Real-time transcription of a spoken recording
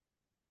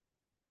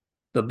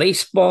The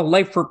Baseball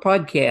Lifer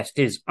podcast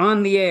is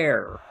on the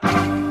air.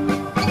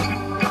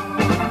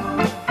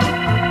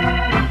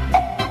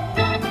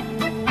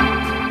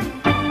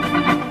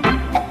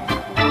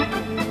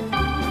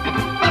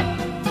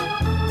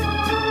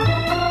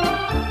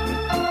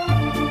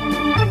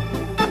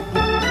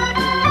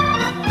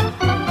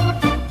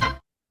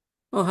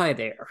 Oh, hi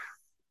there.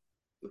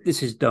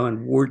 This is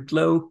Don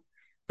Wardlow,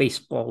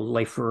 Baseball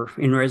Lifer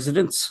in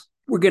residence.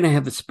 We're going to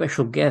have a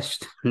special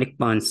guest, Nick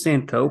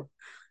Bonsanto,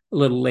 a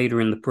little later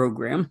in the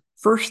program.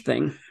 First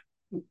thing,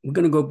 we're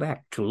going to go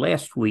back to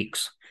last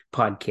week's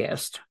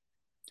podcast.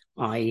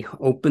 I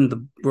opened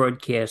the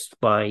broadcast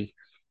by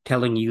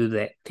telling you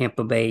that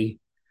Tampa Bay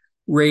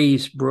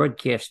Rays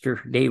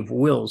broadcaster Dave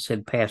Wills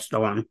had passed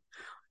on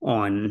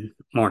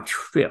March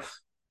 5th.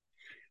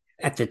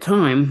 At the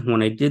time,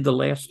 when I did the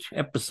last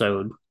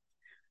episode,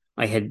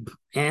 I had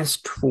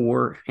asked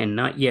for and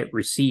not yet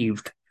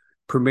received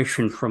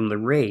permission from the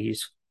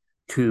Rays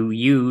to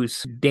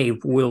use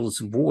Dave Wills'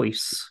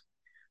 voice,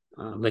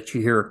 let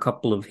you hear a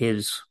couple of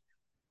his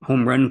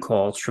home run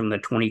calls from the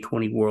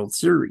 2020 World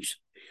Series.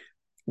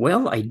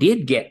 Well, I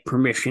did get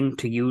permission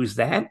to use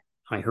that.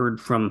 I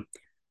heard from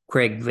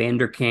Craig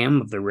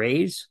Vanderkam of the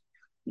Rays,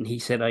 and he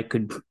said I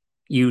could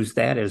use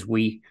that as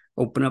we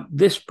open up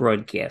this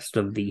broadcast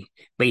of the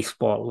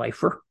Baseball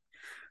Lifer.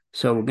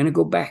 So we're going to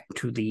go back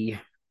to the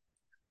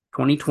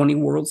 2020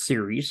 World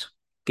Series,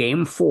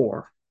 Game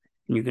 4,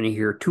 and you're going to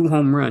hear two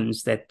home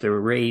runs that the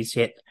Rays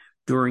hit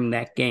during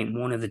that game,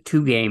 one of the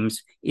two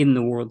games in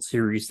the World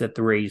Series that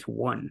the Rays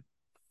won.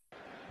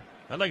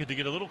 I'd like it to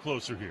get a little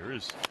closer here.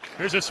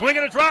 Here's a swing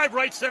and a drive,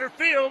 right center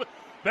field.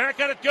 Back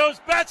at it goes,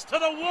 bats to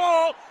the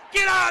wall.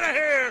 Get out of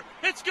here.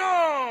 It's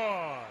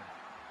gone.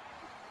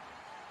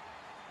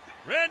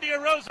 Randy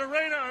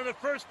Arozarena on the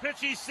first pitch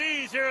he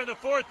sees here in the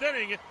fourth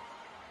inning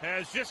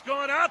has just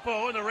gone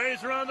oppo, and the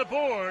Rays are on the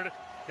board.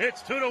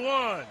 It's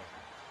 2-1.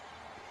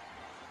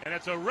 And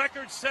it's a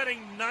record-setting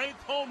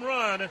ninth home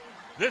run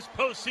this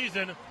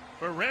postseason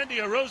for Randy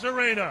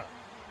Arozarena.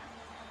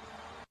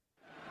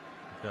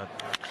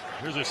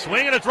 Here's a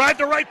swing and a drive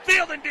to right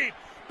field and deep.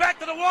 Back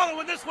to the wall, and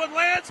when this one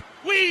lands,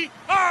 we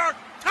are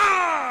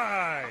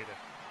tied.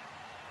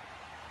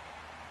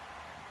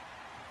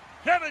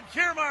 Kevin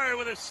Kiermaier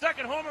with his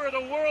second homer of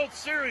the World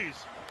Series.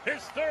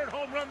 His third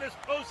home run this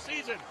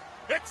postseason.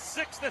 It's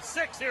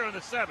 6-6 here in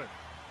the seventh.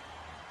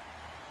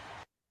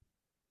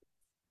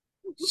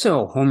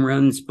 So, home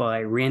runs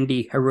by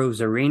Randy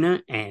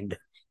Arozarena and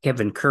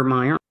Kevin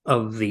Kiermaier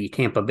of the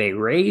Tampa Bay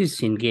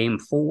Rays in Game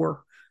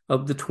 4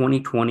 of the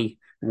 2020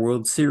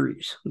 World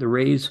Series. The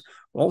Rays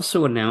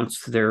also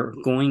announced they're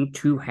going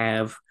to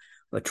have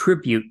a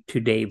tribute to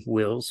Dave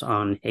Wills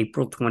on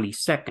April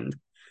 22nd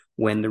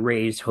when the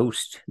Rays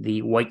host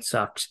the White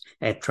Sox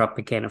at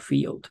Tropicana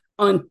Field.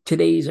 On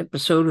today's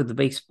episode of the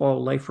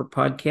Baseball Lifer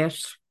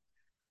podcast,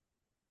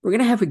 we're going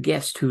to have a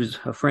guest who's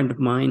a friend of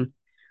mine.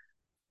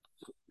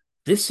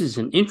 This is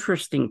an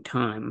interesting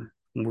time.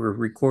 We're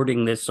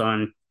recording this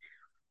on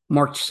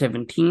March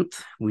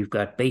 17th. We've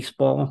got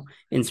baseball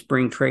in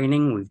spring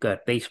training. We've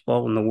got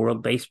baseball in the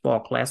World Baseball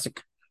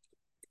Classic.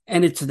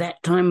 And it's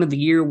that time of the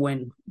year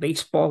when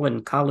baseball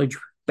and college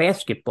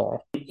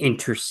basketball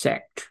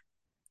intersect.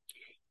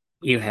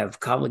 You have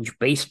college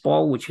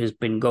baseball, which has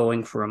been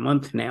going for a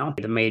month now.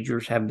 The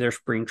majors have their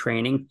spring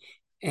training,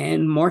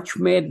 and March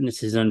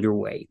Madness is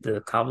underway,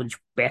 the college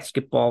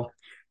basketball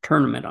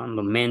tournament on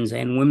the men's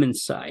and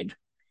women's side.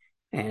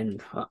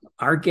 And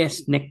our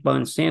guest, Nick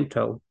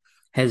Bonsanto,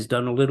 has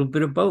done a little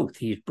bit of both.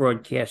 He's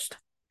broadcast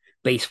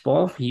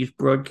baseball, he's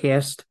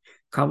broadcast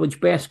college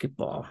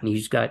basketball, and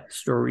he's got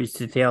stories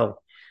to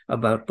tell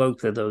about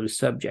both of those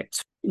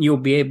subjects. You'll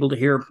be able to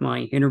hear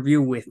my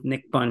interview with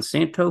Nick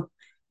Bonsanto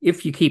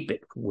if you keep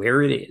it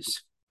where it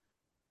is.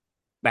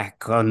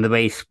 Back on the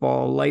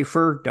Baseball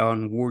Lifer,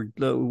 Don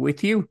Wardlow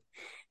with you,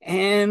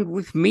 and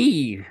with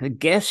me, a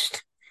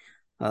guest,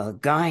 a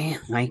guy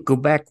I go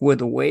back with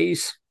a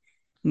ways,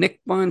 Nick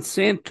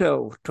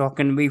Bonsanto,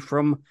 talking to me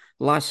from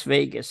Las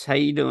Vegas. How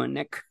you doing,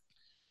 Nick?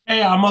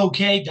 Hey, I'm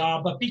okay,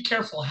 Don, but be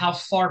careful how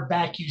far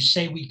back you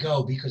say we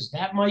go, because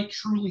that might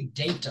truly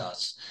date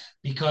us.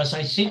 Because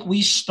I think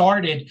we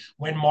started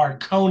when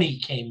Marconi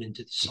came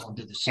onto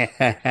the scene.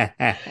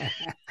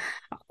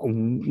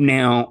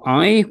 Now,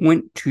 I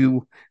went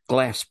to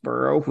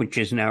Glassboro, which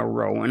is now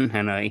Rowan,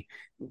 and I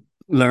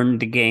learned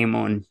the game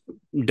on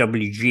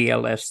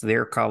WGLS,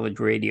 their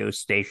college radio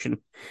station.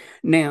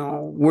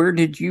 Now, where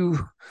did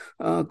you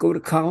go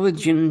to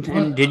college,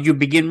 and did you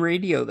begin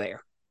radio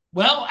there?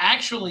 Well,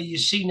 actually, you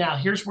see, now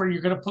here's where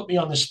you're going to put me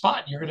on the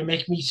spot. You're going to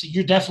make me see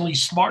you're definitely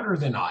smarter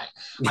than I.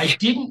 I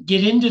didn't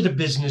get into the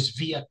business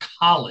via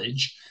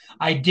college.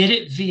 I did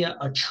it via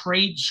a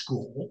trade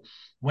school,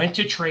 went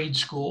to trade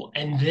school,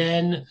 and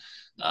then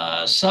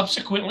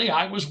subsequently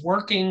I was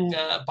working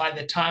by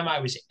the time I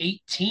was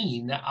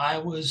 18. I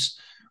was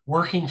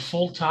working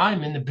full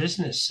time in the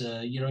business.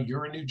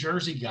 You're a New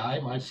Jersey guy.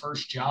 My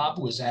first job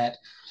was at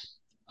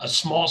a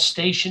small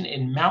station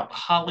in Mount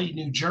Holly,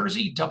 New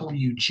Jersey,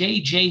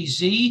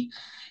 WJJZ.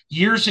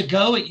 Years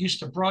ago, it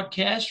used to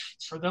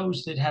broadcast. For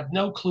those that have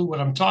no clue what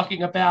I'm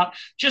talking about,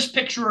 just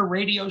picture a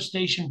radio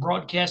station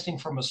broadcasting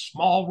from a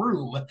small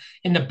room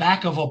in the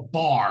back of a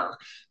bar.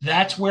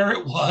 That's where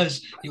it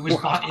was. It was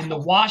in the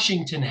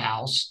Washington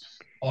House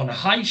on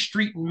High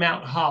Street in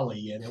Mount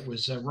Holly, and it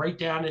was right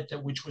down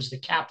at which was the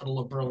capital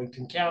of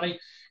Burlington County.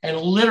 And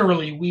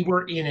literally, we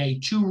were in a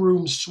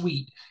two-room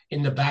suite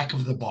in the back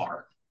of the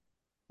bar.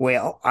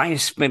 Well, I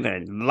spent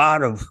a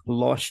lot of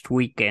lost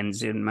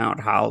weekends in Mount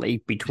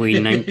Holly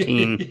between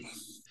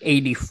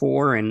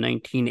 1984 and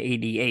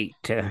 1988.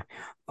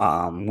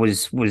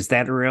 Was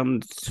that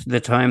around the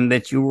time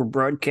that you were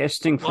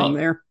broadcasting from Well,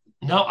 there?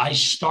 no, I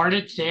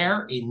started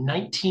there in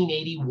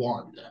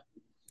 1981.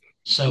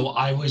 So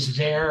I was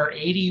there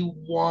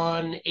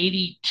 81,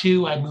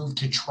 82. I moved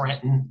to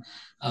Trenton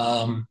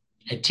at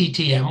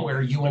TTM,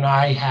 where you and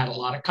I had a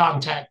lot of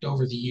contact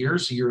over the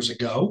years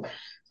ago.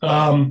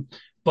 Um,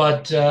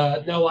 but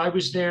no, I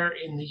was there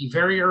in the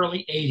very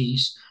early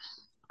 80s.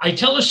 I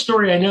tell a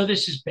story. I know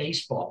this is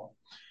baseball,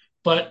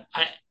 but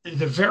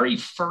the very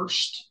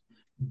first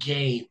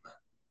game,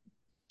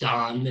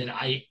 Don, that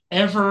I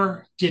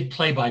ever did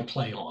play by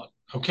play on.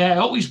 Okay. I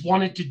always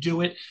wanted to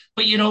do it.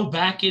 But,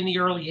 back in the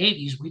early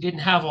 80s, we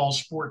didn't have all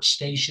sports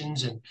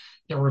stations and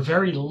there were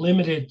very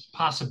limited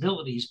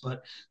possibilities.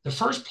 But the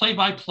first play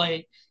by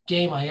play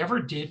game I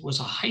ever did was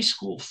a high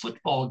school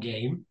football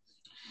game,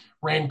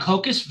 ran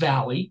Cocos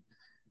Valley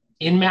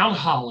in Mount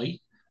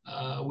Holly,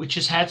 which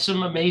has had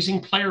some amazing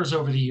players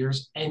over the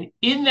years. And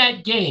in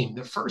that game,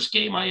 the first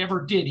game I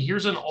ever did,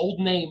 here's an old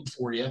name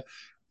for you,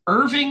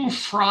 Irving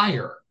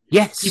Fryer.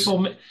 Yes.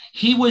 People,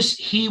 he was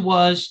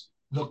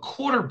the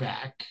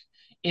quarterback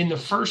in the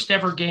first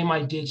ever game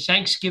I did,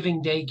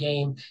 Thanksgiving Day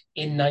game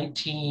in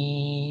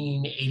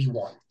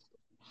 1981.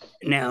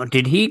 Now,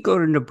 did he go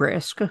to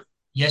Nebraska?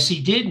 Yes,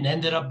 he did, and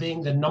ended up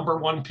being the number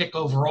one pick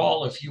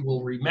overall, if you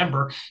will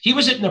remember. He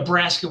was at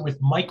Nebraska with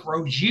Mike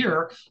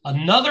Rozier,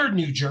 another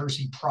New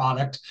Jersey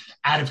product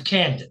out of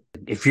Camden.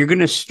 If you're going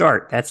to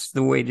start, that's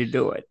the way to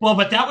do it. Well,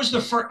 but that was the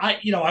first.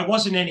 I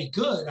wasn't any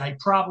good. I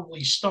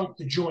probably stunk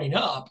the joint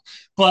up,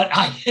 but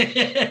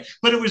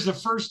but it was the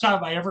first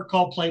time I ever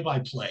called play by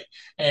play,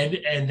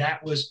 and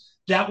that was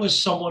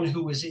someone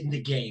who was in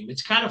the game.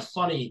 It's kind of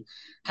funny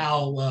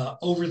how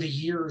over the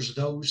years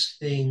those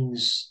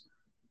things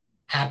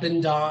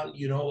happened on.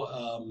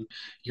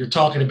 You're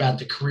talking about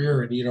the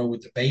career, and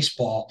with the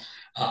baseball,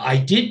 I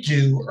did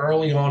do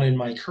early on in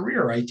my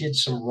career. I did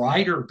some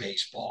rider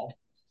baseball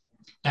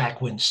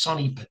back when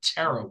Sonny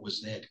Patera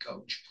was the head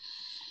coach.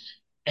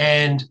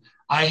 And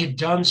I had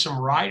done some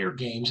rider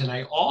games, and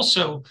I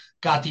also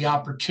got the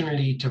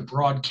opportunity to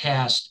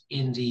broadcast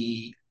in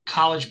the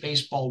College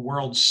Baseball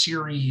World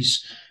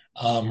Series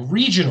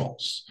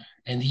regionals.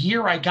 And the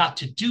year I got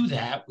to do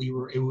that,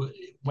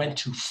 it went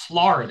to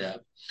Florida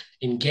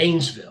in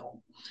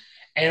Gainesville.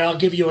 And I'll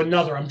give you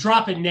another. I'm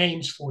dropping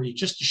names for you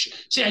just to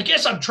see. I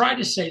guess I'm trying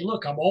to say,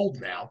 look, I'm old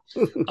now.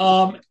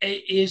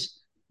 Is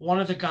one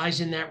of the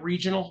guys in that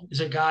regional is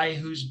a guy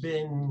who's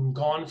been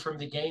gone from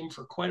the game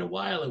for quite a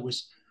while. It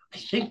was, I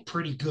think,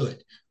 pretty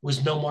good. Was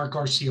Nomar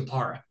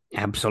Garciaparra.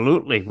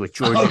 Absolutely, with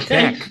Georgia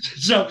Okay, Tech.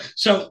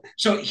 so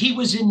he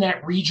was in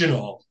that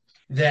regional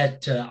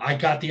that I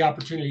got the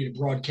opportunity to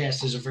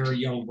broadcast as a very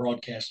young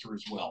broadcaster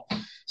as well.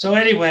 So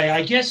anyway,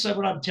 I guess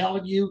what I'm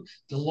telling you,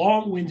 the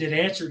long-winded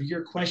answer to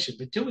your question,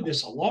 but doing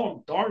this a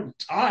long darn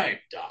time,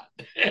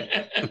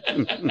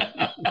 Don.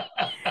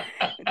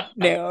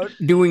 Now,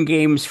 doing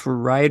games for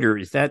Ryder,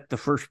 is that the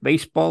first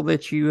baseball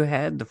that you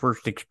had, the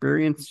first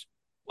experience?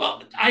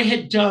 Well, I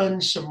had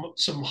done some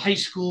high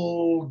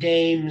school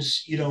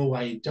games.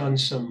 I had done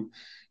some,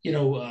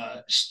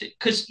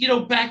 because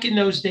back in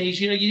those days,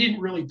 you didn't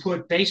really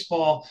put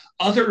baseball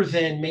other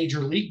than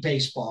Major League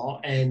Baseball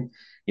and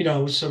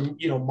some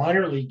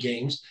minor league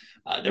games.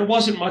 There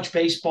wasn't much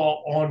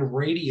baseball on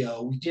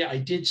radio. I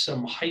did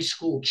some high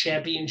school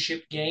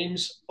championship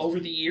games over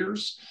the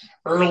years,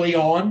 early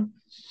on.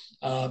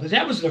 But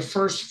that was the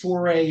first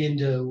foray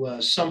into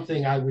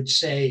something I would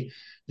say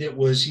that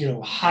was,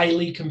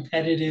 highly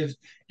competitive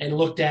and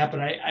looked at. But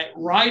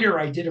Ryder,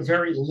 I did a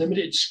very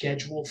limited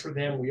schedule for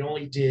them. We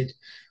only did,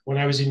 when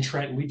I was in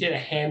Trenton, we did a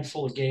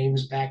handful of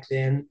games back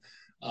then,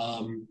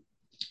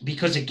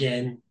 because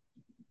again,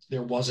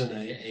 there wasn't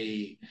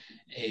a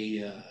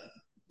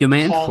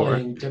Demand for it.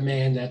 calling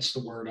demand. That's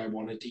the word I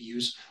wanted to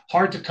use.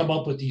 Hard to come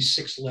up with these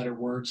 6-letter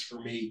words for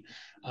me.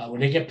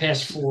 When they get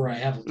past 4, I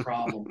have a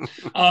problem.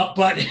 But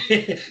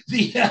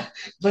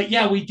but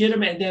yeah, we did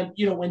them, and then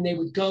when they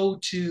would go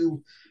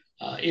to,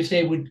 if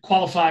they would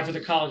qualify for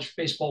the College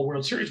Baseball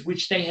World Series,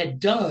 which they had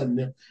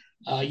done,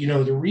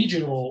 the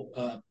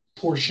regional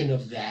portion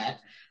of that,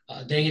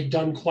 they had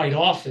done quite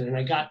often, and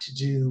I got to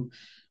do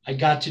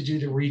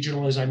the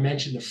regional, as I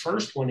mentioned, the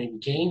first one in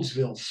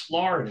Gainesville,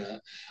 Florida.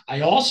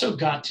 I also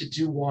got to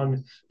do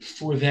one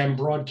for them,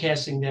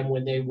 broadcasting them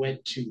when they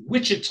went to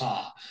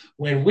Wichita.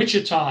 When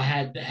Wichita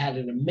had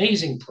an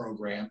amazing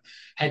program,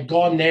 had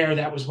gone there.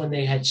 That was when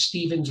they had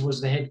Stevens was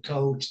the head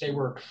coach. They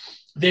were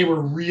they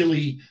were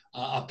really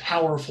a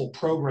powerful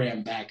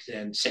program back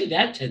then. Say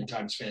that 10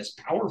 times fast.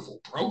 Powerful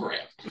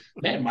program.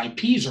 Man, my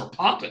peas are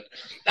popping.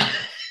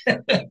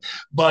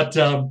 But,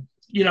 so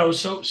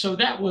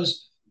that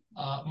was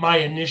my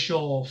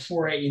initial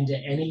foray into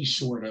any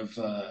sort of,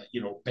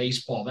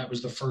 baseball. That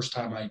was the first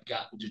time I'd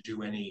gotten to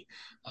do any,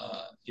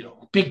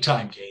 big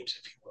time games,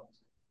 if you will.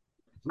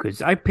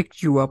 Because I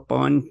picked you up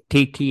on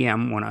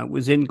TTM when I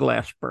was in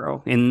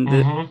Glassboro. In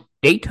the Mm-hmm.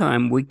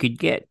 daytime, we could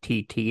get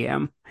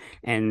TTM,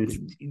 and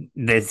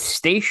the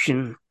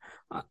station.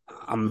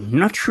 I'm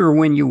not sure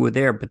when you were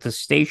there, but the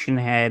station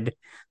had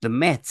the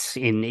Mets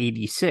in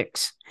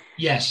 '86.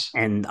 Yes.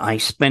 And I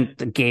spent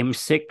the game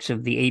 6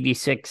 of the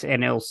 '86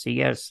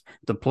 NLCS,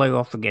 the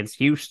playoff against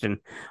Houston.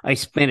 I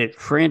spent it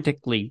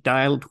frantically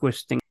dial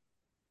twisting,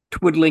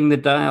 twiddling the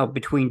dial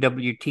between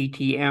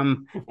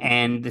WTTM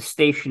and the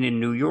station in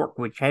New York,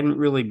 which hadn't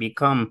really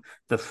become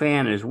the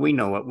fan as we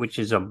know it, which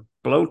is a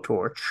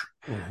blowtorch.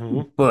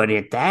 Mm-hmm. But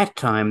at that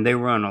time, they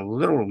were on a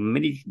little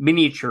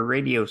miniature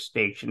radio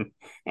station,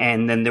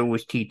 and then there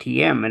was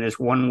TTM. And as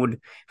one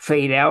would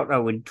fade out, I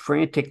would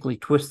frantically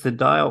twist the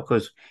dial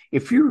because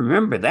if you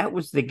remember, that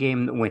was the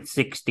game that went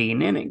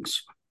 16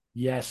 innings.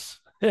 Yes.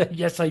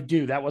 Yes, I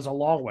do. That was a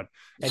long one.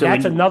 And So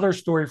that's another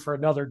story for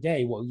another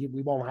day. Well,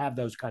 we won't have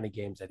those kind of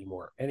games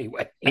anymore.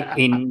 Anyway.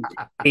 in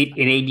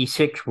in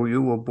 '86, were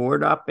you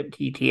aboard up at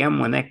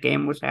TTM when that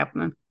game was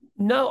happening?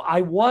 No,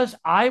 I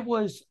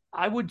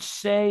would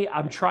say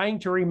I'm trying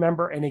to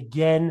remember. And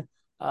again,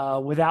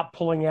 without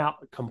pulling out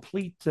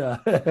complete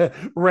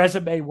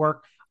resume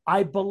work,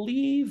 I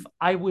believe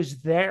I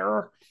was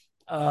there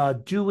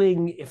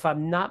doing, if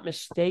I'm not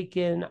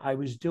mistaken, I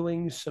was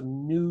doing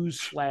some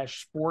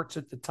news/sports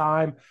at the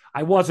time.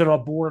 I wasn't a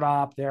board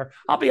op there.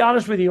 I'll be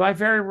honest with you, I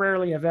very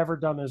rarely have ever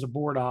done as a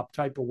board op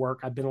type of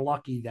work. I've been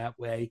lucky that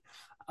way.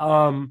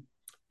 Um,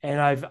 and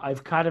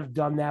I've kind of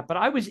done that, but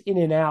I was in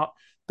and out.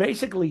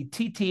 Basically,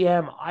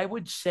 TTM, I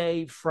would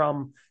say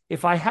from,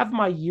 if I have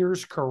my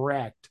years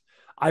correct,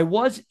 I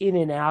was in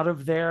and out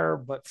of there,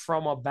 but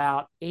from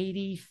about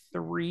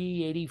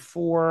 83,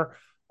 84,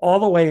 all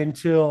the way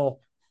until,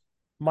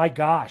 my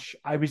gosh,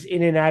 I was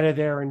in and out of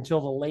there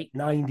until the late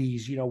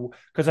 90s,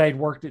 because I had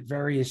worked at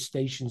various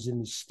stations in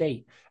the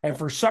state. And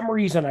for some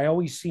reason, I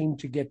always seemed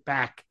to get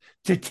back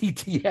to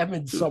TTM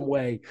in some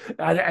way.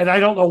 And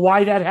I don't know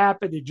why that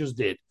happened. It just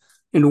did.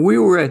 And we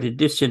were at a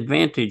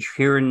disadvantage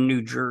here in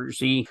New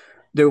Jersey.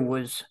 There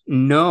was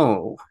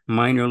no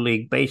minor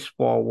league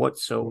baseball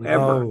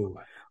whatsoever No.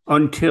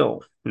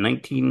 until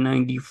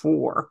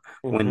 1994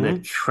 when the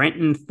Mm-hmm.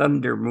 Trenton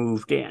Thunder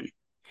moved in.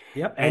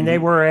 Yep, and And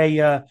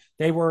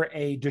they were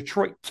a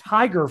Detroit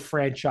Tiger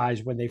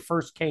franchise when they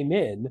first came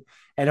in.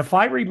 And if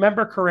I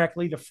remember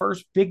correctly, the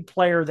first big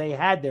player they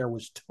had there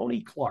was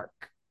Tony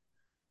Clark.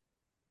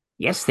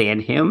 yes, they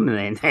had him,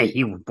 and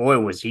he, boy,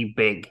 was he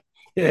big.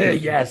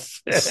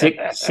 Yes.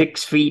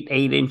 Six feet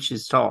 8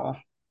 inches tall.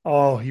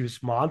 Oh, he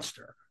was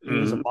monster. He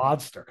was a Mm.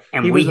 monster.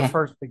 And He was the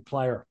first big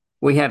player.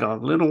 we had a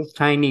little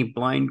tiny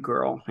blind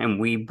girl, and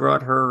we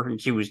brought her,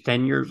 and she was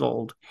 10 years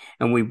old,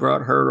 and we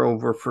brought her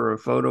over for a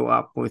photo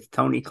op with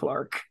Tony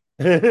Clark.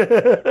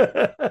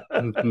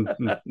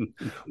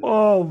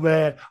 Oh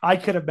man, I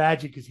could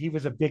imagine because he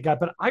was a big guy.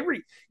 But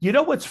you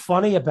know what's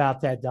funny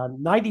about that,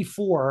 Don?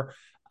 94,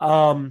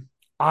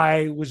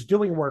 I was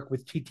doing work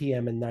with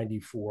TTM in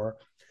 94.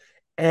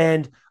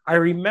 And I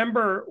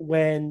remember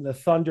when the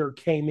Thunder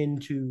came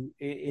into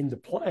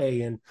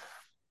play, and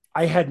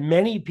I had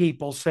many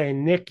people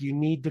saying, Nick, you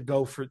need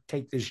to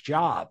take this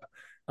job,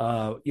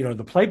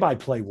 the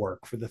play-by-play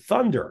work for the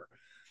Thunder.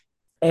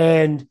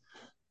 And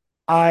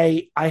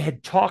I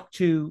had talked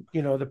to,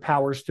 the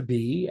powers to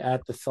be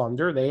at the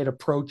Thunder. They had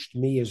approached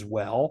me as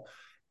well.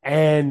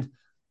 And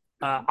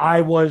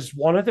I was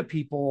one of the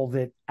people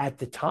that at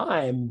the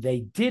time they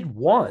did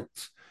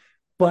want,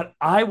 but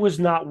I was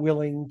not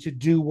willing to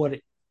do what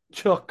it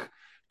took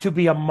to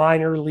be a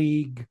minor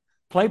league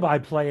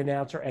play-by-play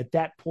announcer at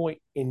that point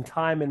in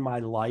time in my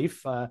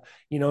life. The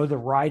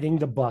riding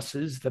the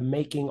buses, the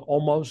making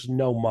almost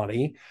no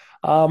money,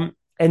 and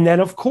then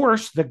of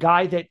course the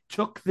guy that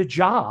took the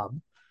job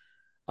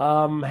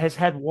has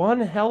had one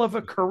hell of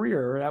a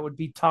career. That would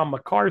be Tom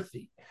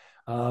McCarthy.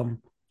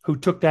 Who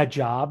took that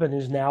job and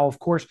is now, of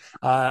course,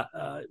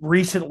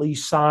 recently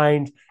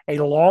signed a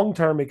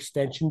long-term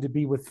extension to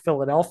be with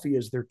Philadelphia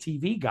as their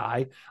TV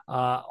guy,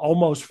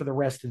 almost for the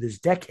rest of this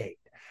decade.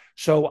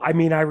 So, I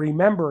mean, I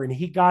remember, and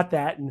he got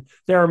that. And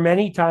there are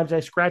many times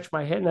I scratch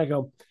my head and I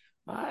go,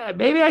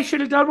 maybe I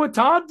should have done what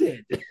Tom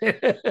did,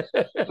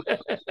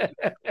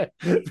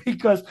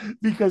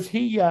 because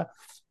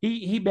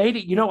he made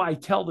it. I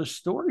tell the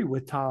story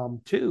with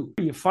Tom too.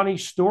 A funny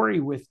story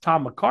with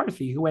Tom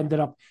McCarthy, who ended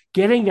up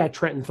getting that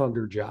Trenton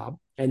Thunder job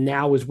and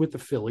now is with the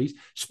Phillies.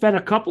 Spent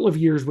a couple of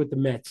years with the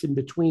Mets in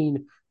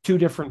between two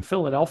different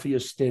Philadelphia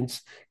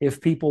stints, if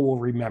people will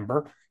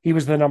remember. He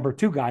was the number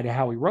 2 guy to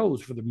Howie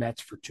Rose for the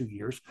Mets for 2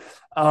 years.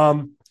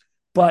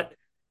 But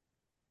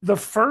the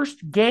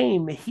first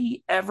game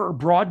he ever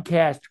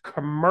broadcast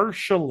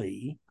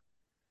commercially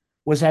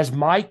was as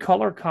my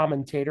color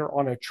commentator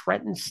on a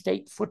Trenton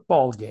State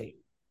football game.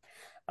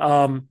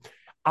 Um,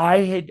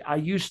 I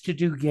used to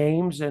do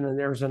games, and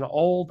there's an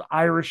old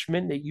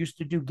Irishman that used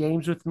to do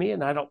games with me,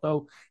 and I don't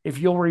know if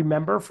you'll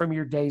remember from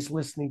your days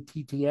listening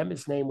to TTM.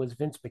 His name was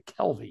Vince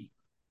McKelvey,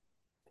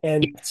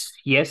 and Yes,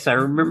 yes, I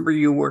remember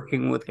you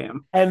working with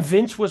him.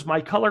 Vince was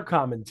my color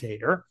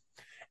commentator,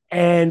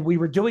 and we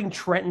were doing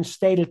Trenton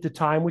State at the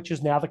time, which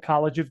is now the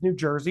College of New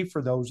Jersey.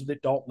 For those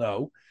that don't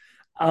know,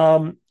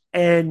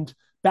 and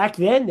back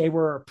then they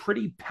were a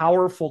pretty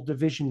powerful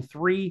Division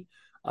III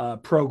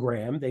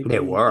program. They, They they they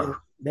were.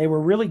 they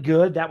were really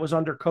good. That was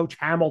under Coach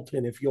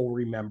Hamilton, if you'll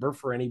remember,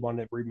 for anyone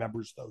that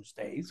remembers those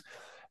days.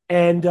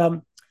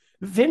 And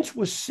Vince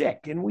was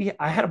sick, and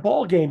I had a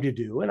ball game to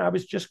do, and I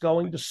was just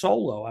going to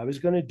solo. I was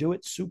going to do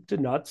it soup to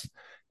nuts.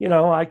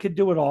 I could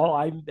do it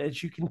all.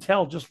 As you can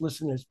tell, just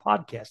listen to this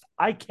podcast.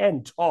 I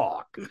can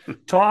talk.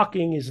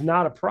 Talking is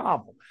not a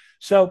problem.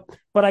 So,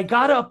 but I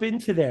got up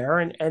into there,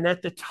 and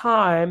at the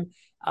time,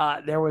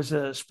 there was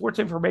a sports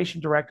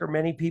information director.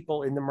 Many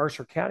people in the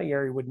Mercer County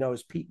area would know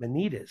as Pete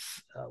Manitas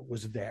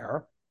was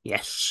there.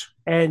 Yes.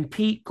 And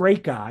Pete,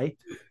 great guy.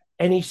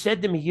 And he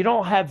said to me, "You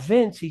don't have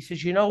Vince." He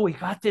says, "We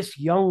got this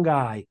young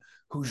guy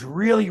who's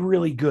really,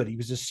 really good." He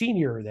was a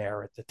senior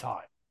there at the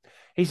time.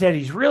 He said,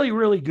 "He's really,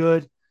 really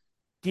good.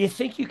 Do you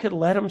think you could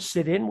let him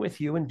sit in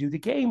with you and do the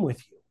game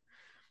with you?"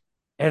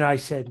 And I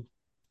said,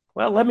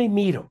 "Well, let me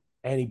meet him."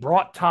 And he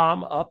brought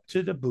Tom up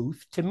to the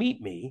booth to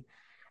meet me.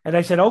 And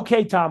I said,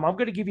 "Okay, Tom, I'm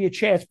going to give you a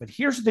chance, but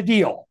here's the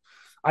deal."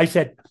 I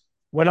said,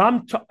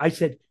 I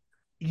said,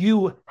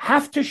 "You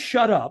have to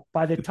shut up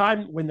by the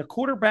time when the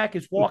quarterback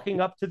is walking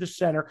up to the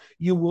center.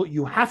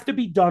 You have to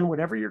be done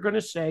whatever you're going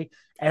to say,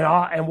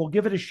 and we'll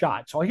give it a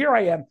shot." So here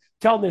I am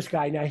telling this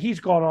guy. Now he's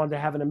gone on to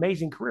have an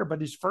amazing career,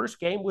 but his first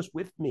game was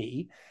with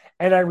me.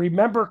 And I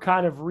remember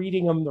kind of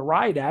reading him the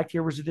riot act.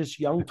 Here was this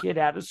young kid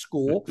out of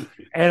school,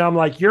 and I'm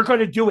like, "You're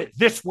going to do it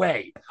this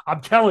way.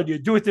 I'm telling you,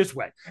 do it this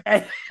way."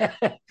 And,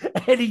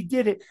 and he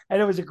did it,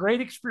 and it was a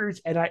great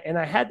experience. And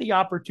I had the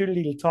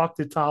opportunity to talk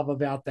to Tom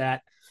about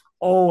that,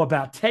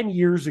 about 10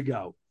 years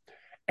ago.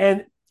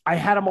 And I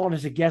had him on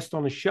as a guest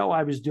on a show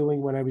I was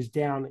doing when I was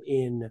down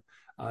in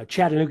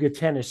Chattanooga,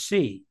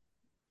 Tennessee.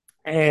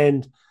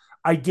 And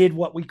I did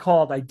what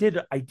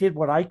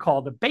I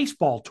called a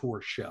baseball tour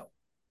show.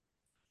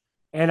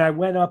 And I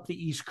went up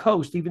the East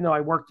Coast, even though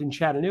I worked in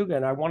Chattanooga,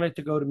 and I wanted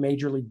to go to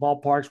major league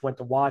ballparks, went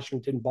to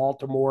Washington,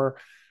 Baltimore.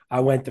 I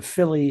went to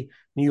Philly,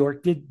 New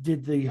York,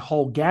 did the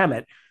whole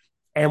gamut.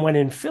 And when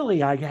in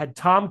Philly, I had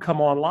Tom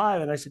come on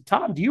live, and I said,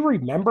 "Tom, do you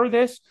remember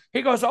this?"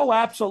 He goes, "Oh,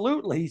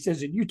 absolutely." He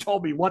says, "And you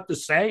told me what to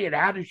say and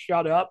how to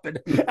shut up." And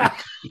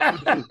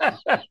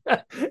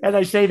and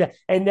I say that,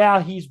 and now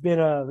he's been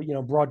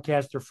a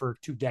broadcaster for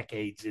 2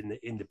 decades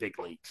in the big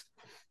leagues.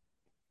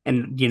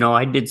 And,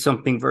 I did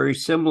something very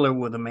similar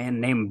with a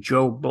man named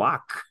Joe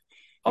Block.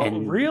 Oh,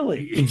 And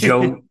really?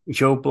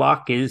 Joe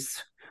Block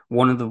is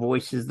one of the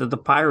voices of the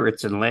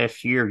Pirates. And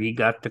last year he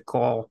got to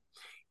call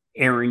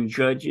Aaron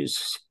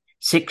Judge's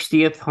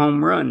 60th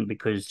home run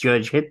because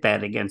Judge hit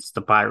that against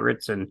the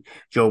Pirates, and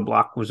Joe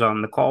Block was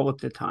on the call at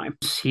the time.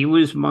 He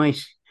was my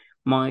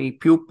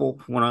pupil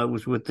when I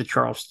was with the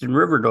Charleston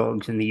River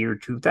Dogs in the year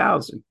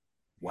 2000.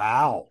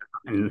 Wow.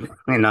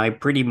 And I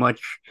pretty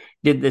much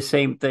did the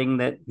same thing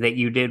that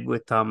you did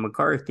with Tom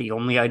McCarthy,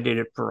 only I did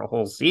it for a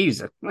whole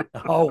season.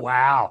 Oh,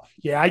 wow.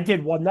 Yeah, I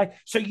did one night.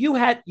 So you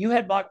had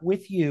Buck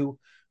with you.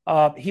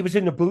 He was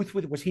in the booth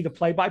with. Was he the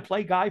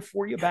play-by-play guy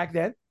for you back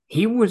then?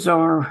 He was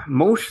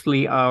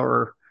mostly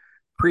our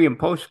pre and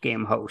post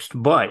game host,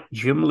 but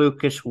Jim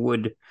Lucas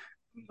would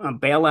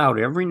bail out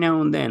every now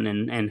and then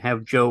and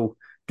have Joe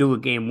do a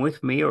game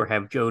with me or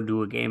have Joe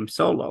do a game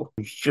solo.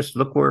 Just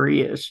look where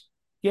he is.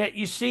 Yeah,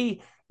 you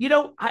see,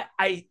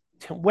 I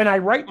when I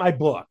write my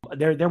book,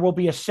 there will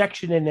be a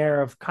section in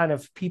there of kind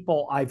of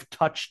people I've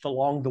touched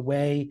along the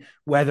way,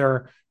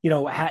 whether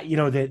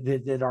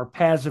that our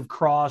paths have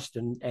crossed,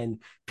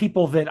 and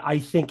people that I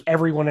think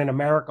everyone in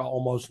America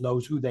almost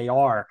knows who they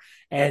are,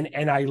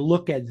 and I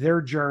look at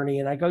their journey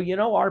and I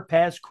go, our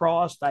paths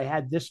crossed. I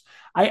had this.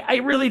 I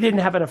really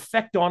didn't have an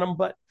effect on them,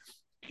 but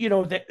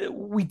that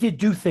we did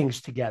do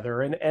things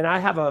together, and I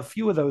have a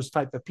few of those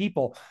type of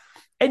people.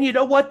 And you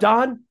know what,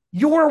 Don?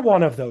 You're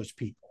one of those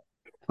people.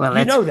 Well,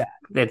 You know that.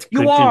 that's You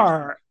good to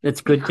are. that's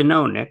good to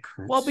know, Nick.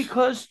 Well,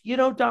 because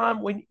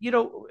Don, when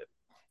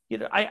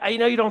I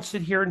know you don't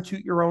sit here and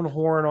toot your own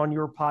horn on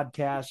your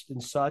podcast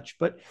and such,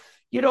 but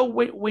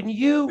when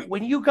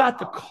you got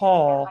the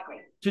call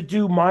to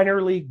do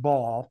minor league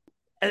ball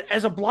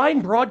as a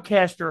blind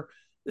broadcaster,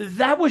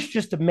 that was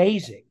just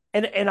amazing.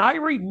 And I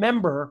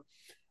remember,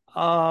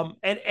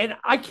 and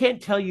I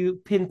can't tell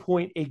you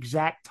pinpoint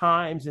exact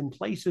times and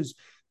places,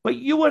 but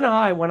you and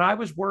I, when I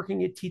was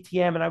working at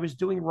TTM and I was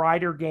doing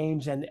rider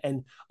games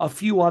and a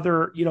few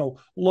other,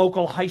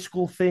 local high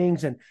school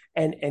things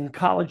and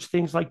college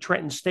things like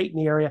Trenton State in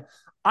the area,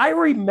 I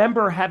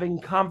remember having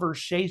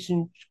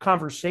conversations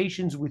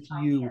with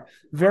you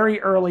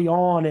very early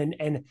on,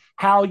 and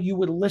how you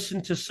would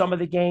listen to some of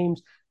the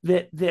games.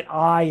 that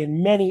I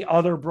and many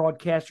other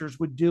broadcasters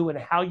would do, and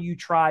how you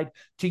tried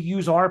to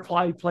use our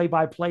play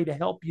by play to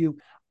help you.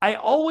 I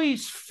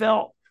always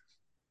felt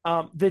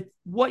that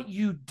what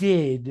you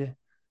did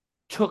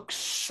took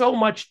so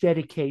much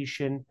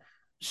dedication,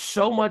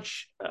 so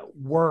much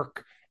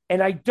work.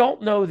 And I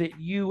don't know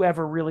that you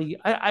ever really,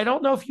 I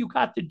don't know if you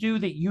got the due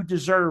that you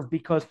deserve,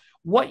 because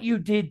what you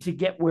did to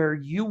get where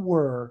you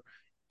were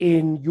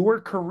in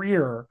your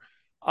career,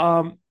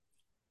 um,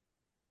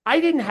 I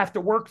didn't have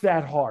to work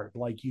that hard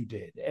like you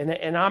did.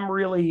 And I'm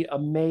really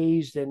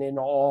amazed and in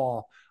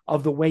awe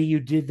of the way you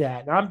did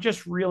that. And I'm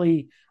just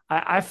really,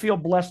 I feel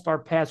blessed our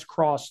paths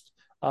crossed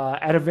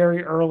at a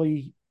very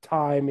early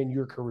time in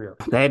your career.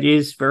 That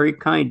is very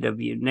kind of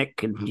you,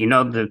 Nick. And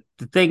the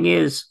thing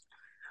is,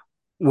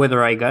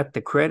 whether I got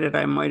the credit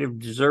I might have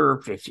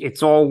deserved,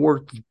 it's all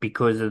worth it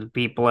because of the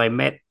people I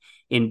met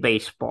in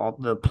baseball,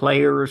 the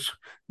players,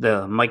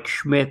 the Mike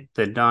Schmidt,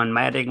 the Don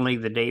Mattingly,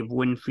 the Dave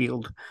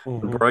Winfield, the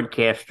Mm-hmm.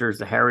 broadcasters,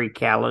 the Harry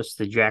Callis,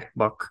 the Jack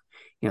Buck,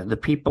 the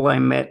people I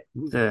met,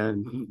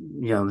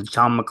 the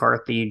Tom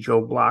McCarthy,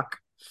 Joe Block,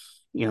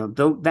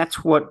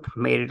 that's what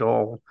made it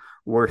all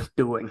worth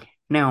doing.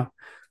 Now,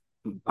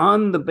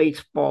 on the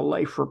Baseball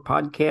Lifer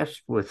podcast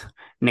with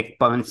Nick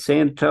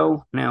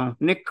Bonsanto. Now,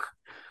 Nick,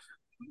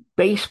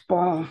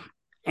 baseball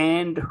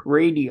and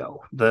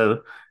radio,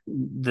 the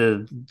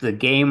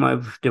game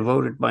I've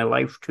devoted my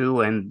life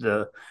to, and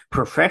the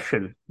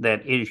profession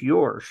that is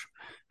yours,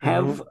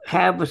 Mm-hmm.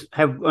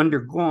 have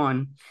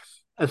undergone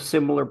a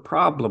similar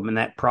problem, and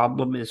that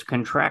problem is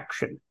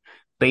contraction.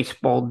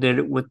 Baseball did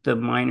it with the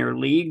minor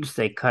leagues.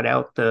 They cut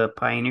out the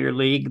Pioneer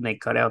League and they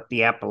cut out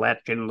the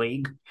Appalachian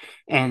League,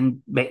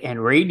 and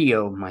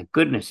radio. My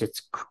goodness,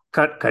 it's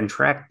cut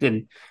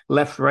contracted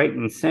left, right,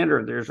 and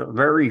center. There's a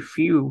very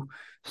few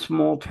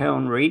small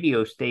town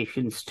radio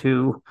stations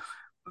to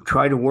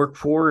try to work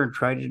for and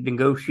try to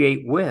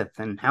negotiate with.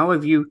 And how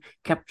have you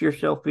kept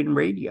yourself in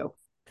radio?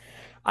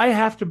 I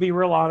have to be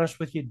real honest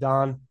with you,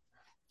 Don.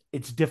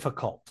 It's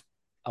difficult.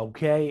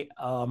 Okay.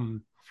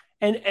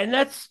 And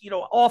that's,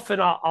 often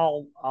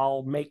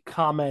I'll make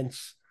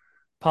comments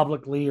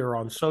publicly or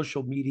on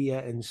social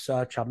media and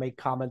such. I'll make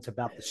comments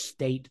about the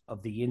state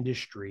of the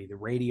industry, the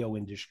radio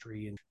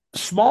industry. And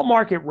small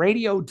market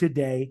radio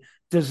today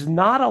does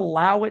not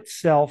allow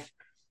itself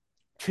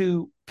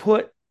to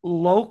put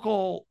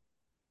local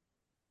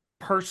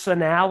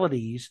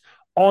personalities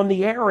on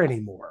the air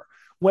anymore.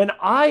 When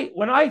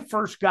I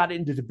first got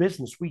into the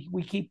business,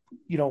 we keep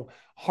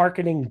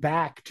harkening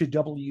back to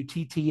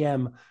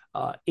WTTM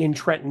in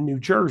Trenton, New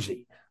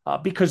Jersey,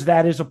 because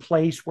that is a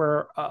place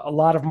where a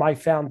lot of my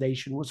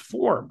foundation was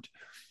formed.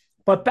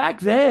 But back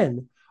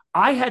then,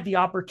 I had the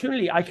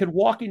opportunity. I could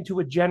walk into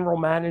a general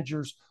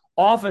manager's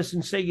office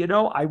and say,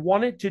 I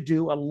wanted to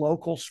do a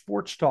local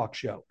sports talk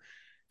show.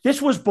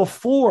 This was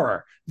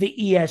before the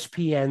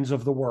ESPNs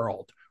of the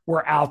world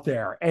were out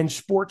there and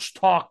sports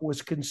talk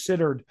was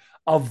considered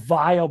a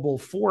viable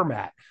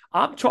format.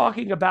 I'm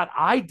talking about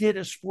I did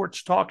a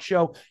sports talk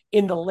show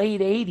in the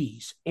late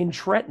 80s in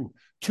Trenton,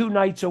 2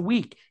 nights a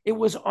week. It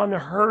was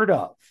unheard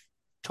of,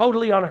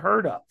 totally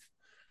unheard of.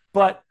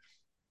 But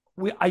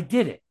I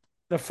did it.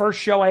 The first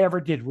show I ever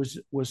did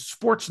was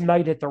Sports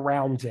Night at the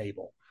Round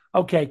Table.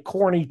 Okay,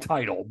 corny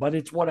title, but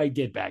it's what I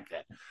did back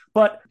then.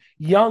 But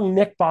young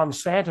Nick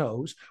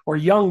Bonsantos or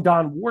young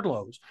Don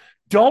Wardlows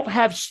don't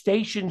have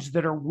stations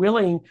that are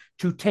willing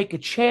to take a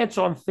chance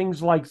on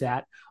things like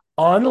that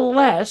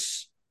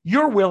unless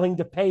you're willing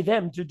to pay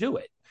them to do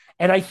it.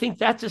 And I think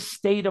that's a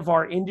state of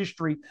our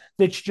industry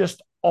that's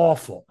just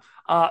awful.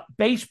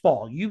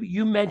 Baseball,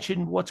 you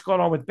mentioned what's going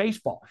on with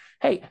baseball.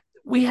 Hey,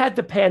 we had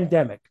the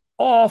pandemic,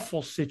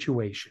 awful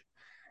situation.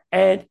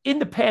 And in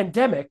the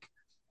pandemic,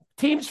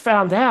 teams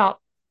found out,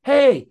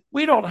 hey,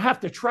 we don't have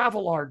to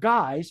travel our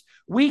guys.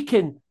 We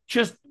can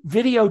just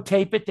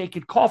videotape it. They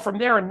could call from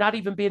there and not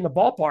even be in the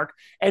ballpark.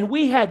 And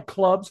we had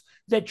clubs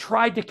that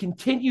tried to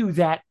continue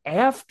that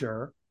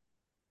after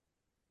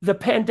the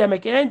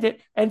pandemic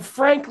ended. And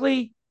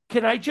frankly,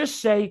 can I just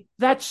say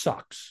that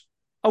sucks?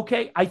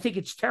 Okay. I think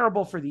it's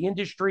terrible for the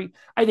industry.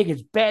 I think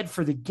it's bad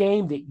for the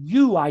game that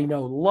I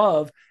know,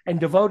 love and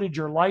devoted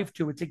your life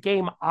to. It's a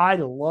game I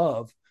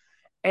love.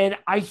 And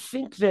I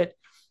think that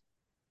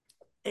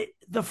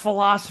the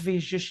philosophy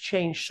has just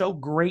changed so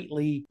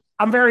greatly.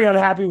 I'm very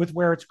unhappy with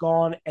where it's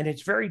gone, and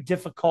it's very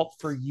difficult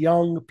for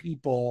young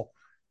people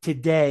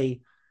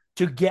today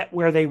to get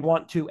where they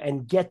want to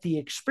and get the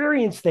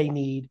experience they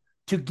need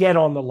to get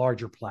on the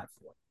larger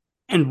platform.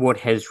 And what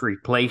has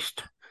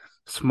replaced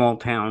small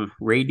town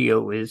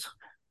radio is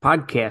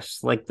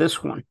podcasts like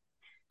this one.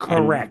 And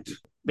Correct.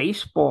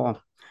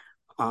 baseball,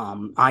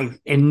 I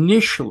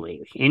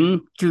initially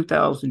in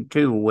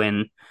 2002,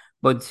 when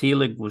Bud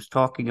Selig was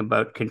talking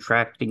about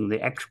contracting the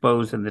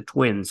Expos and the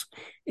Twins,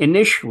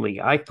 initially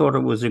I thought it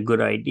was a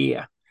good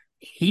idea.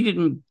 He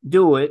didn't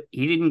do it,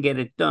 he didn't get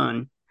it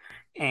done.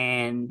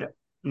 And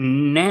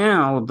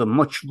now the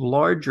much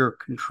larger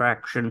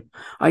contraction,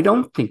 I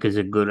don't think is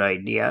a good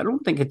idea. I don't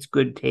think it's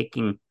good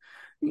taking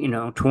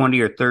 20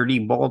 or 30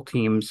 ball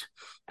teams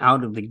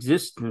out of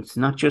existence,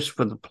 not just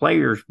for the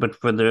players, but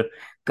for the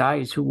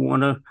guys who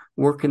want to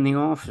work in the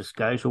office,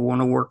 guys who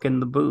want to work in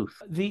the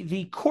booth.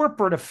 The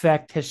corporate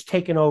effect has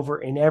taken over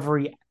in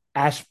every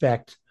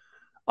aspect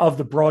of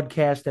the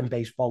broadcast and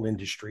baseball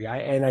industry.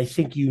 I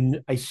think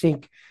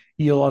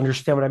you'll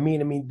understand what I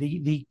mean. I mean,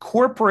 the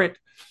corporate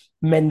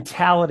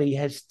mentality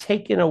has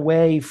taken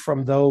away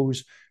from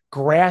those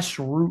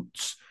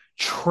grassroots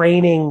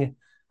training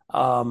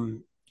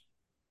um,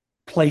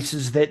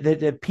 places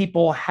that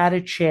people had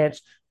a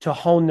chance to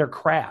hone their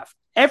craft.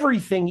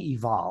 Everything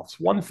evolves.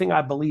 One thing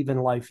I believe in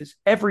life is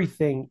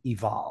everything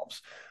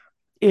evolves.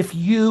 If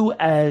you,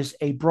 as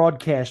a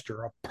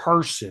broadcaster, a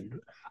person,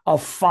 a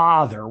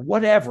father,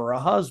 whatever, a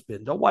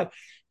husband, a wife,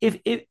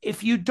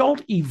 if you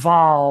don't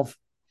evolve,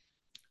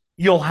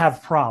 you'll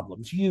have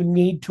problems. You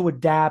need to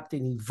adapt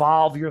and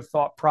evolve your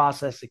thought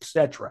process,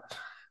 etc.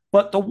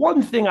 But the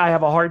one thing I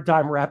have a hard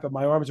time wrapping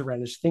my arms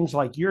around is things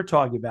like you're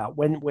talking about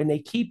when they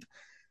keep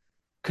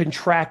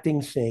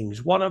contracting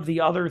things. One of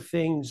the other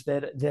things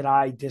that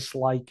I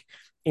dislike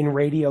in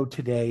radio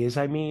today is,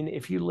 I mean,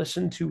 if you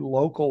listen to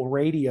local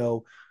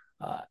radio,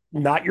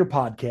 not your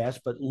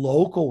podcast, but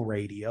local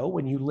radio,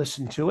 when you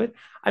listen to it,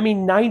 I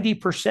mean,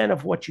 90%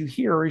 of what you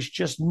hear is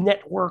just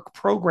network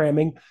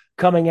programming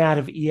coming out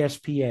of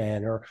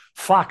ESPN or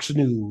Fox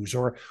News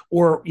or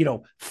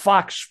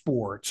Fox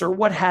Sports or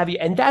what have you.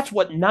 And that's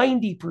what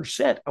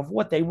 90% of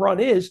what they run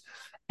is.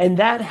 And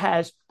that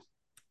has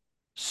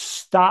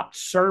stopped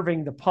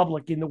serving the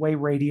public in the way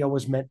radio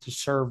was meant to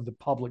serve the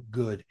public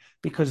good,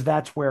 because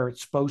that's where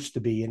it's supposed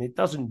to be, and it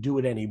doesn't do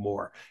it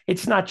anymore.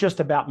 It's not just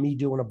about me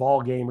doing a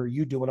ball game or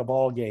you doing a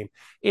ball game.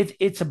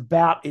 It's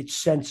about its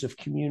sense of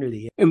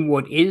community. And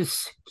what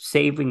is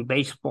saving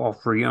baseball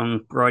for young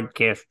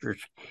broadcasters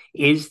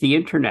is the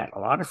internet. A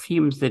lot of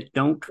teams that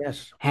don't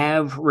Yes.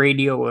 have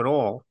radio at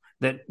all,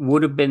 that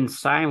would have been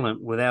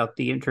silent without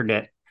the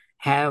internet,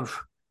 have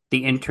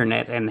the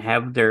internet and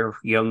have their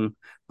young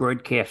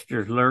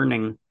broadcasters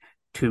learning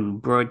to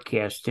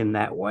broadcast in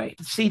that way.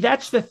 See,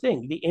 that's the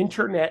thing. The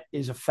internet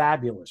is a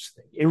fabulous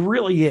thing. It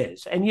really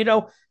is. And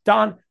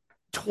Don,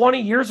 20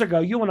 years ago,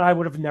 you and I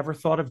would have never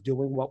thought of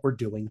doing what we're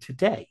doing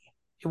today.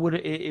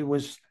 It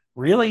was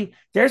really,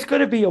 there's going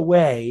to be a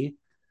way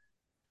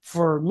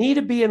for me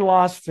to be in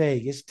Las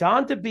Vegas,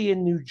 Don to be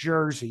in New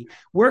Jersey.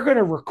 We're going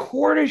to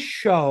record a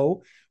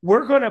show.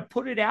 We're going to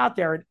put it out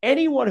there, and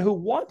anyone who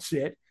wants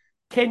it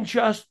can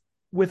just,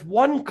 with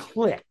one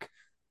click,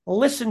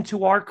 listen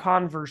to our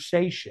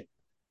conversation.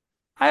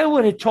 I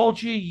would have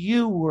told you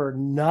you were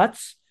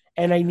nuts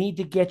and I need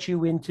to get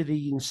you into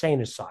the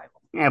insane asylum.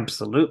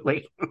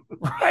 Absolutely.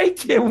 Right?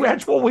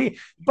 That's what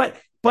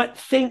but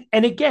think,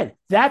 and again,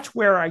 that's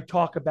where I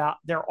talk about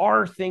there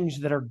are things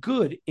that are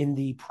good in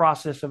the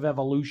process of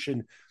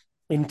evolution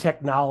in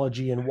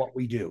technology and what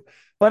we do.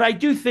 But I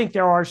do think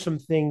there are some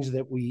things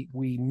that we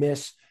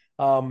miss.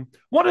 One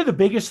of the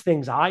biggest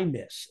things I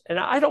miss, and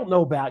I don't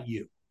know about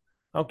you,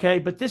 okay,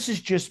 but this is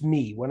just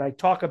me. When I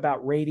talk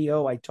about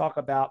radio, I talk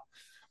about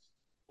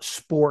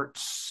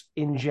sports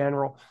in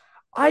general.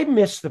 I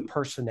miss the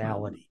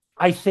personality.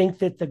 I think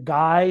that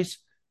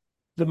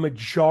the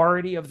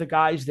majority of the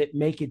guys that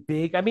make it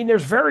big, I mean,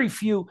 there's very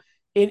few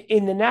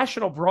in the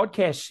national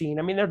broadcast scene.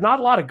 I mean, there's not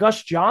a lot of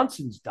Gus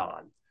Johnsons,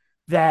 Don,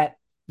 that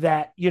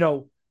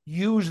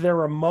use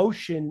their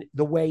emotion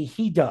the way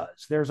he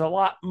does. There's a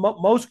lot,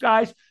 most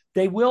guys,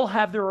 they will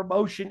have their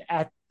emotion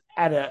at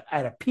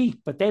a peak,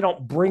 but they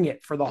don't bring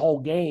it for the whole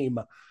game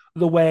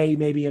the way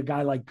maybe a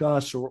guy like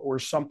Gus or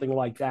something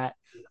like that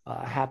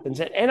happens.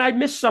 And I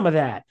miss some of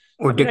that.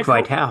 Or I mean, Dick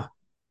Vitale.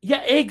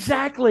 yeah,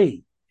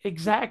 exactly.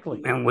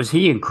 Exactly. And was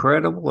he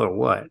incredible or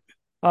what?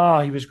 Oh,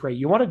 he was great.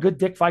 You want a good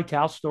Dick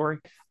Vitale story?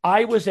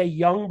 I was a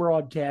young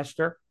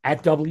broadcaster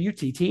at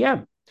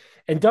WTTM.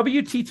 And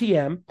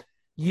WTTM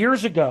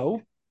years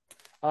ago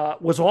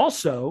was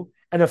also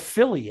an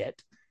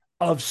affiliate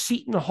of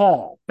Seton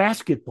Hall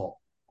basketball.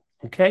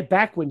 Okay,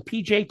 back when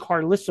PJ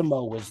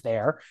Carlissimo was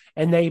there,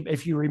 and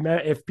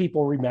if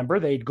people remember,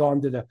 they'd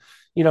gone to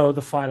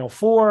the Final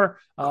Four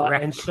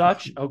and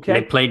such. Okay,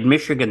 they played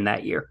Michigan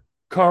that year.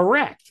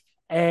 Correct,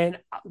 and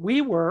we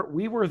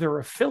were their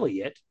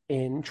affiliate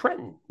in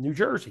Trenton, New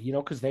Jersey.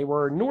 Because they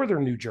were a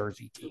Northern New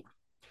Jersey team,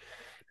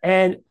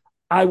 and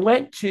I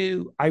went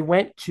to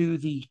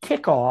the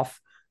kickoff,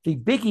 the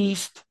Big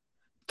East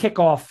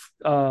kickoff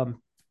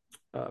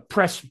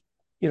press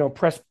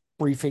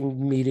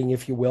briefing meeting,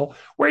 if you will,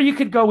 where you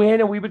could go in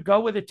and we would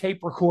go with a tape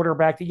recorder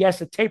back to, yes,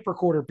 a tape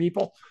recorder,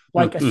 people,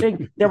 like a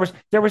thing. There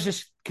was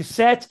this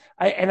cassette,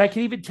 and I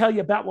can even tell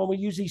you about when we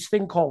use these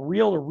thing called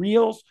reel to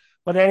reels.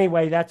 But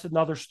anyway, that's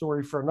another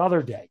story for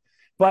another day.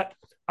 But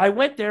I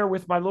went there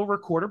with my little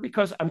recorder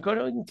because I'm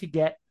going to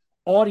get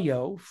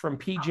audio from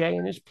PJ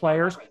and his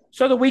players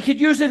so that we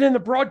could use it in the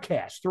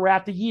broadcast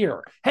throughout the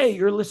year. Hey,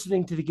 you're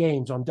listening to the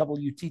games on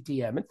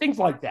WTTM and things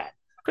like that,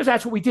 because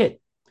that's what we did.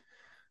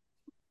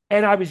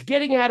 And I was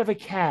getting out of a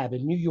cab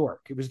in New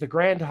York. It was the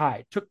Grand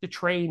Hyatt. Took the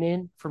train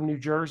in from New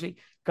Jersey,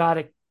 got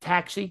a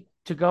taxi,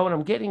 to go, and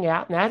I'm getting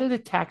out, and out of the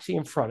taxi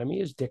in front of me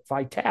is Dick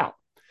Vitale.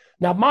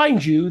 Now,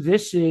 mind you,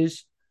 this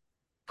is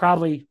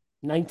probably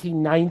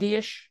 1990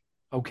 ish,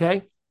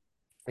 okay?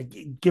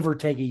 Give or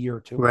take a year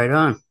or two. Right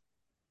on.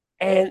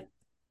 And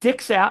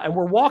Dick's out, and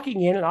we're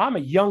walking in, and I'm a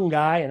young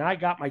guy, and I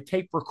got my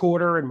tape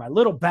recorder and my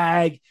little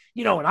bag,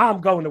 and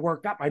I'm going to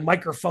work, got my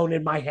microphone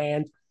in my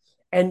hand.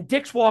 And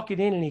Dick's walking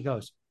in, and he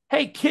goes,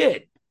 "Hey,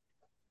 kid."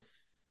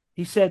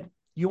 He said,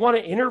 "You want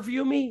to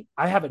interview me?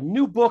 I have a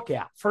new book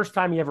out." First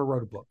time he ever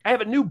wrote a book. "I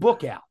have a new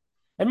book out."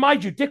 And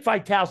mind you, Dick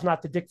Vitale's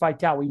not the Dick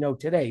Vitale we know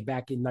today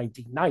back in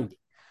 1990.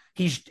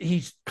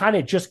 He's kind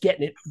of just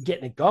getting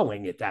it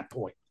going at that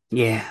point.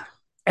 Yeah.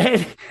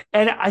 And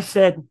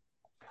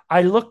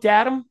I looked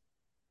at him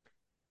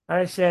and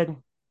I said,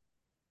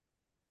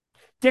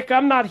 "Dick,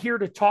 I'm not here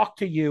to talk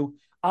to you.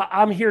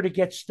 I'm here to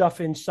get stuff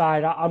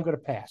inside. I'm going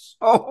to pass."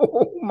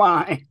 Oh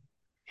my.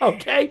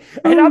 Okay.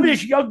 And I'm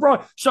this young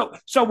bro.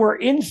 So we're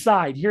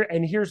inside here.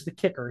 And here's the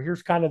kicker.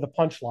 Here's kind of the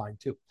punchline,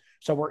 too.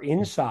 So we're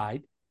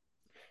inside,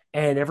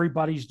 and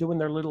everybody's doing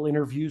their little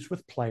interviews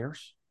with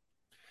players.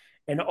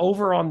 And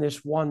over on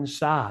this one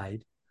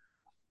side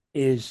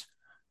is,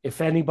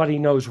 if anybody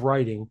knows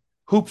writing,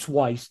 Hoops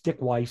Weiss,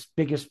 Dick Weiss,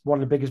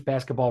 one of the biggest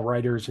basketball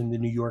writers in the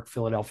New York,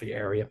 Philadelphia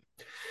area.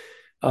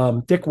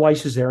 Dick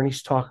Weiss is there, and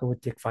he's talking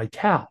with Dick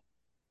Vitale.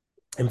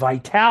 And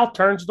Vitale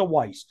turns to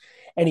Weiss,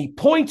 and he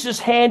points his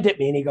hand at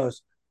me, and he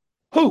goes,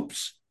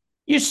 "Hoops,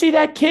 you see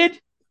that kid?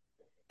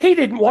 He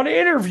didn't want to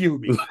interview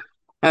me."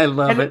 I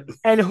love it.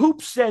 And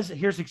Hoops says,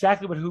 here's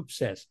exactly what Hoops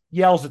says,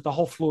 yells at the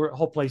whole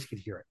place could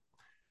hear it.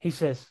 He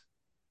says,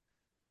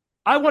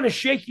 "I want to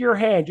shake your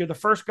hand. You're the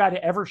first guy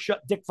to ever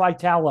shut Dick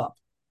Vitale up."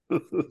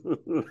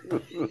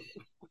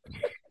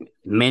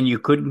 Man, you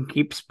couldn't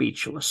keep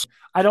speechless.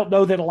 I don't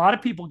know that a lot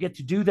of people get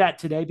to do that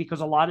today,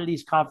 because a lot of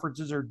these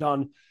conferences are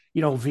done,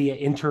 via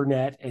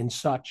internet and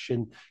such.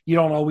 And you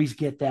don't always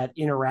get that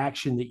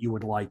interaction that you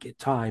would like at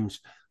times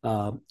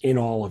in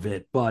all of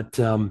it. But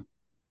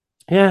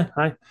yeah,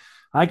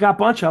 I got a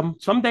bunch of them.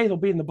 Someday they'll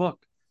be in the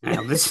book.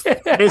 Now this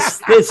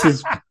has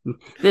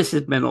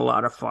been a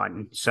lot of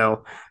fun.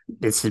 So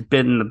this has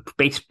been the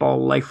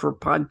Baseball Lifer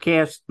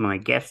podcast. My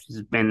guest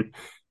has been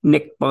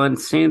Nick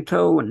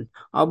Bonsanto, and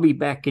I'll be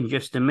back in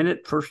just a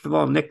minute. First of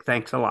all, Nick,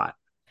 thanks a lot.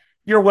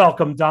 You're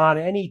welcome, Don.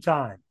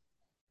 Anytime.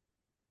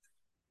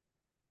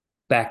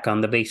 Back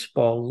on the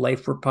Baseball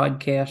Lifer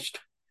podcast,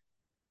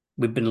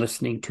 we've been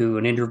listening to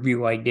an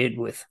interview I did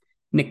with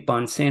Nick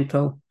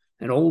Bonsanto,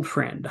 an old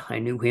friend. I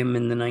knew him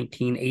in the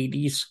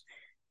 1980s,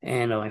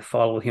 and I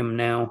follow him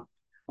now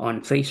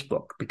on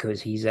Facebook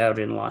because he's out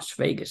in Las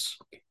Vegas.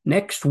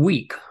 Next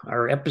week,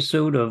 our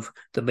episode of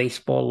the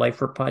Baseball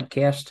Lifer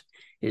podcast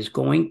is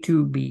going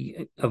to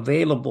be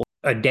available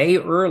a day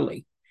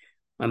early.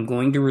 I'm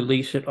going to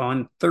release it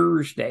on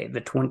Thursday,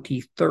 the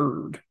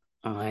 23rd.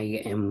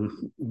 I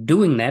am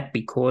doing that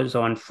because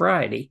on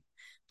Friday,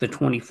 the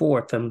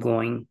 24th, I'm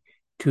going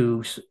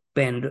to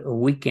spend a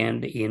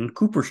weekend in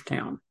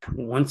Cooperstown.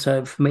 Once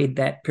I've made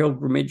that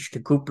pilgrimage to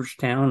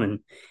Cooperstown and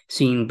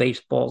seen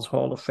baseball's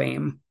Hall of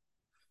Fame,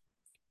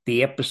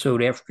 the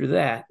episode after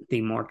that,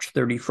 the March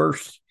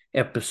 31st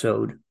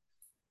episode,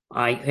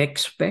 I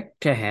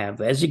expect to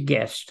have as a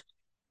guest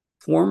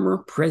former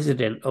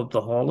president of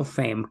the Hall of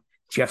Fame,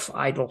 Jeff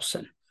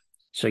Idelson.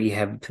 So you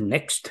have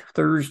next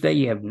Thursday,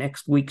 you have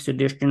next week's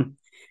edition,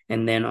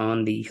 and then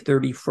on the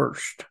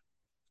 31st,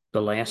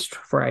 the last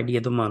Friday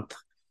of the month,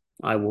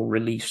 I will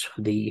release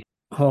the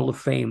Hall of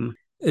Fame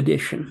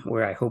edition,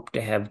 where I hope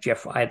to have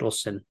Jeff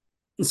Idelson.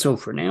 So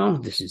for now,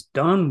 this is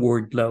Don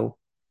Wardlow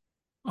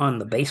on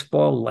the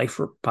Baseball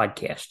Lifer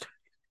podcast.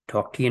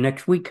 Talk to you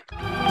next week.